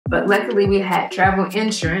But luckily we had travel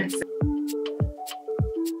insurance.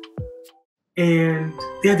 And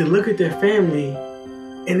they had to look at their family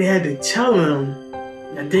and they had to tell them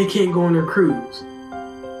that they can't go on their cruise.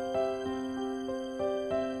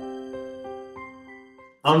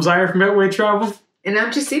 I'm Zaire from Petway Travel. And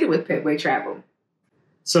I'm Jacita with Petway Travel.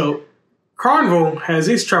 So Carnival has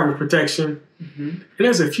its travel protection, and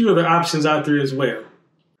there's a few other options out there as well.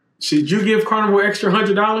 Should you give Carnival extra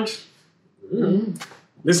 $100?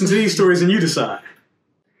 Listen to these stories and you decide.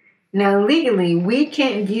 Now, legally, we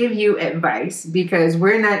can't give you advice because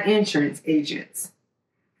we're not insurance agents.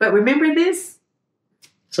 But remember this?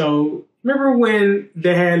 So, remember when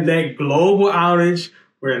they had that global outage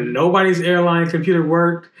where nobody's airline computer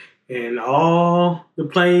worked and all the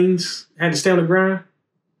planes had to stay on the ground?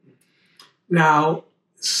 Now,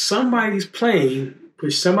 somebody's plane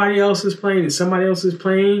pushed somebody else's plane and somebody else's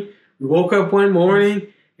plane. We woke up one morning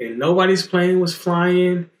and nobody's plane was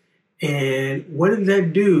flying. And what did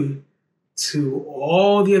that do to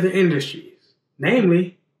all the other industries,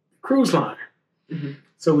 namely cruise line?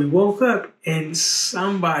 So we woke up and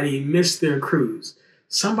somebody missed their cruise.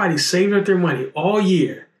 Somebody saved up their money all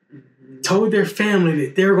year, told their family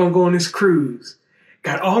that they were going to go on this cruise,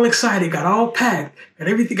 got all excited, got all packed, got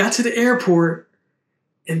everything, got to the airport,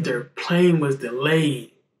 and their plane was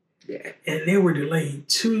delayed. Yeah. And they were delayed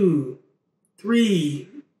 2, 3,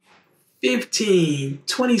 15,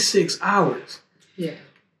 26 hours. Yeah.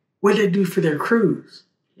 What did that do for their cruise?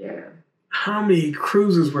 Yeah. How many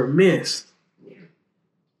cruises were missed? Yeah.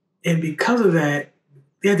 And because of that,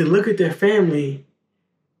 they had to look at their family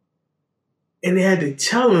and they had to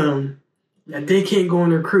tell them that they can't go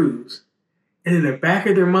on their cruise. And in the back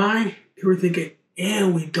of their mind, they were thinking,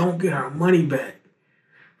 and we don't get our money back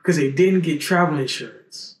because they didn't get travel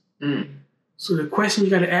insurance. So the question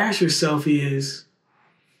you got to ask yourself is,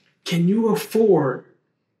 can you afford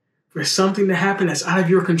for something to happen that's out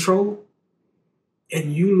of your control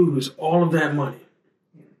and you lose all of that money?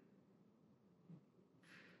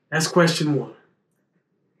 That's question one.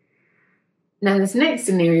 Now, this next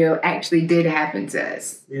scenario actually did happen to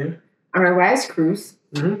us. Yeah. On our last cruise,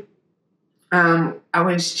 I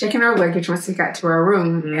was checking our luggage once we got to our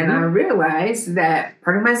room, and I realized that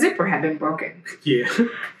part of my zipper had been broken. Yeah.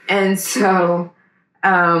 And so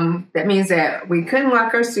that means that we couldn't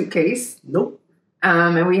lock our suitcase. Nope.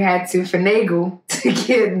 And we had to finagle to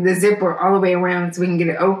get the zipper all the way around so we can get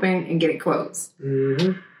it open and get it closed.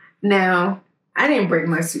 Now, I didn't break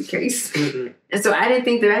my suitcase. And so I didn't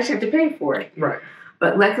think that I should have to pay for it. Right.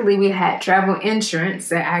 But luckily we had travel insurance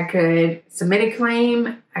that I could submit a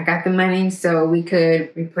claim. I got the money so we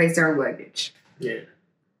could replace our luggage. Yeah.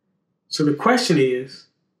 So the question is,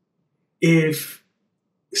 if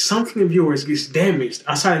something of yours gets damaged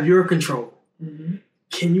outside of your control,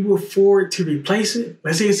 can you afford to replace it?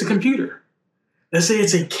 Let's say it's a computer. Let's say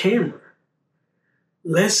it's a camera.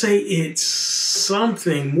 Let's say it's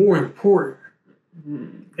something more important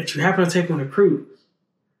that you happen to take on a cruise.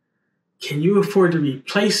 Can you afford to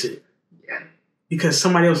replace it? Yeah. Because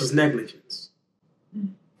somebody else's negligence?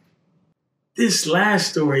 This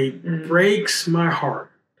last story breaks my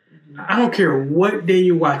heart. I don't care what day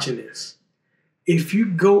you're watching this. If you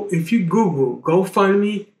Google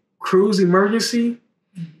GoFundMe cruise emergency,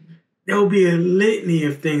 there'll be a litany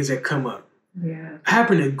of things that come up. Yeah. I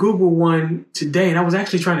happened to Google one today, and I was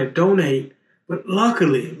actually trying to donate, but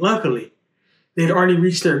luckily, they had already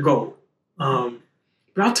reached their goal.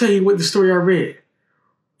 But I'll tell you what the story I read.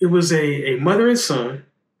 It was a mother and son,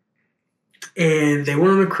 and they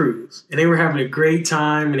went on a cruise, and they were having a great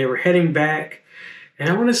time, and they were heading back. And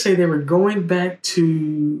I want to say they were going back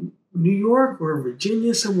to New York or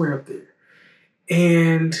Virginia, somewhere up there.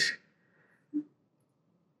 And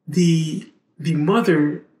the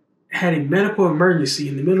mother had a medical emergency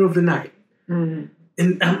in the middle of the night. And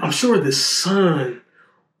I'm sure the son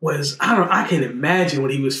was, I can't imagine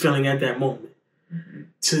what he was feeling at that moment.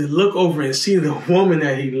 To look over and see the woman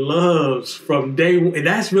that he loves from day one, and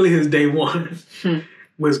that's really his day one,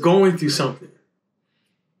 was going through something.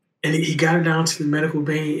 And he got her down to the medical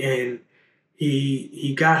bay and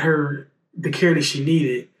he got her the care that she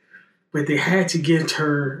needed, but they had to get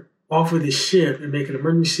her off of the ship and make an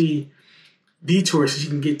emergency detour so she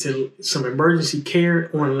can get to some emergency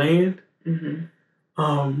care on land.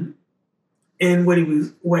 And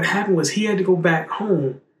what happened was he had to go back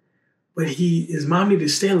home, but his mom needed to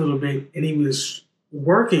stay a little bit, and he was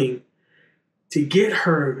working to get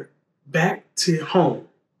her back to home.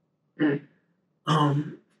 And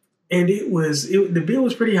the bill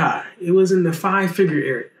was pretty high. It was in the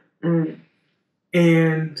 5-figure area.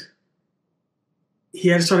 And he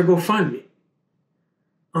had to start a GoFundMe.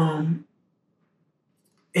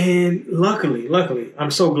 And luckily,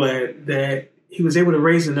 I'm so glad that he was able to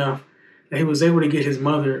raise enough that he was able to get his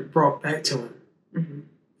mother brought back to him. Mm-hmm.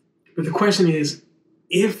 But the question is,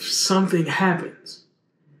 if something happens,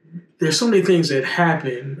 there's so many things that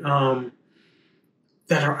happen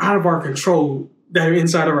that are out of our control, that are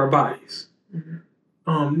inside of our bodies.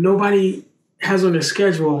 Mm-hmm. Nobody has on their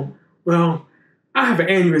schedule, well, I have an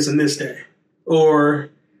aneurysm this day, or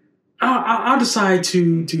I'll decide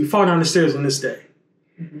to fall down the stairs on this day.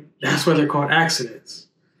 Mm-hmm. That's why they're called accidents.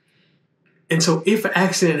 And so if an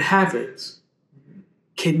accident happens,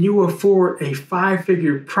 can you afford a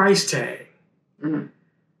 5-figure price tag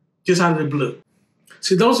just out of the blue?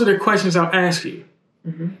 See, those are the questions I'll ask you.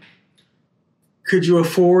 Mm-hmm. Could you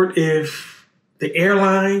afford if the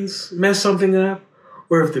airlines mess something up,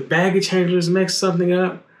 or if the baggage handlers mess something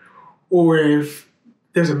up, or if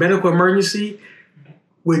there's a medical emergency?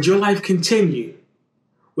 Would your life continue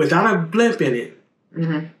without a blip in it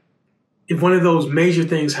if one of those major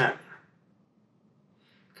things happen?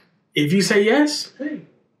 If you say yes, hey,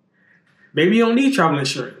 maybe you don't need travel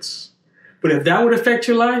insurance. But if that would affect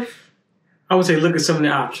your life, I would say look at some of the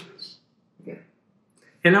options. Yeah.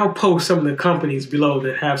 And I'll post some of the companies below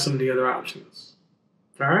that have some of the other options.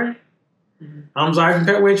 All right? Mm-hmm. I'm Zai from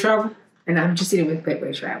Petway Travel. And I'm Justine with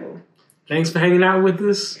Petway Travel. Thanks for hanging out with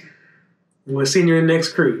us. We'll see you in the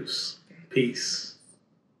next cruise. Peace.